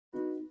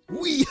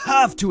We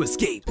have to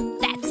escape.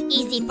 That's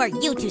easy for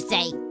you to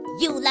say.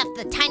 You left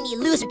the tiny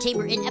loser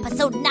chamber in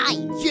episode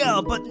 9. Yeah,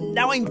 but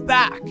now I'm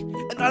back,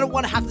 and I don't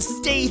want to have to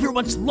stay here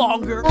much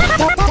longer.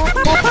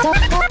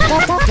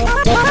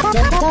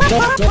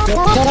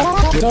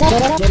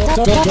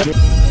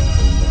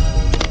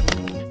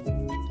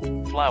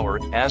 Flower,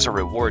 as a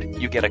reward,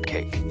 you get a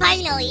cake.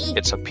 Finally!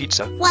 It's a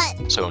pizza.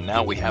 What? So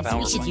now we have our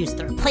We should use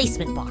the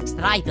replacement box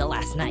that I built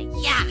last night.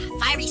 Yeah,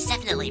 Fiery's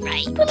definitely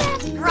right.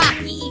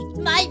 Rocky,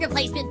 my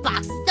replacement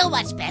box is so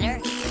much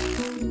better.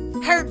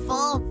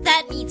 Hurtful,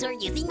 that means we're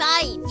using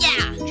mine.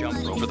 Yeah.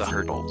 Jump over the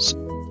hurdles.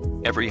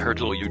 Every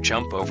hurdle you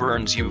jump over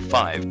earns you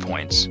 5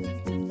 points.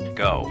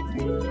 Go.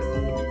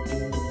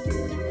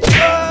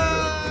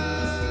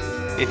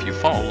 If you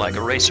fall like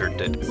a racer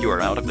did, you are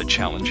out of the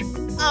challenge.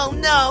 Oh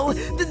no!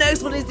 The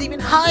next one is even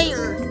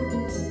higher!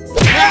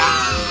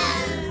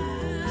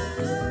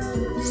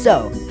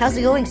 So, how's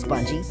it going,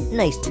 Spongy?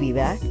 Nice to be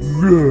back.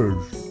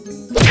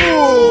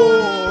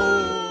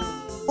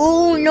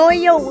 Oh no,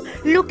 yo!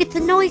 Look at the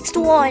next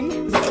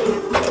one!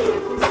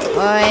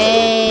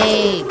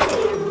 Hey!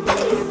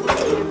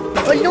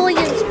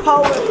 Annoyance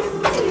power!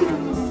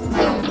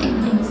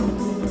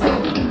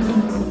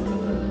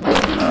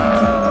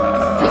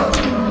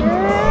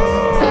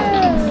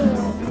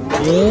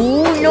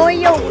 Oh no,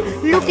 yo!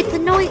 Look at the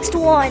next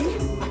one!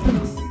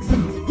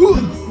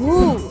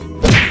 Ooh!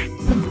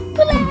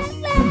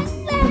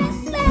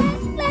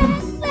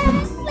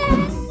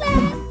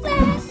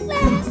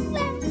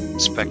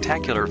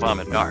 Spectacular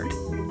vomit guard.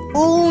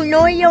 Oh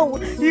no, yo!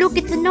 Look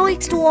at the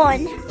next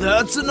one!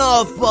 That's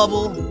enough,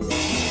 Bubble.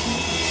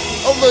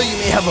 Although you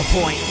may have a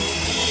point.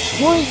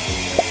 What?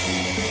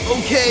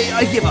 Okay,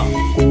 I give up.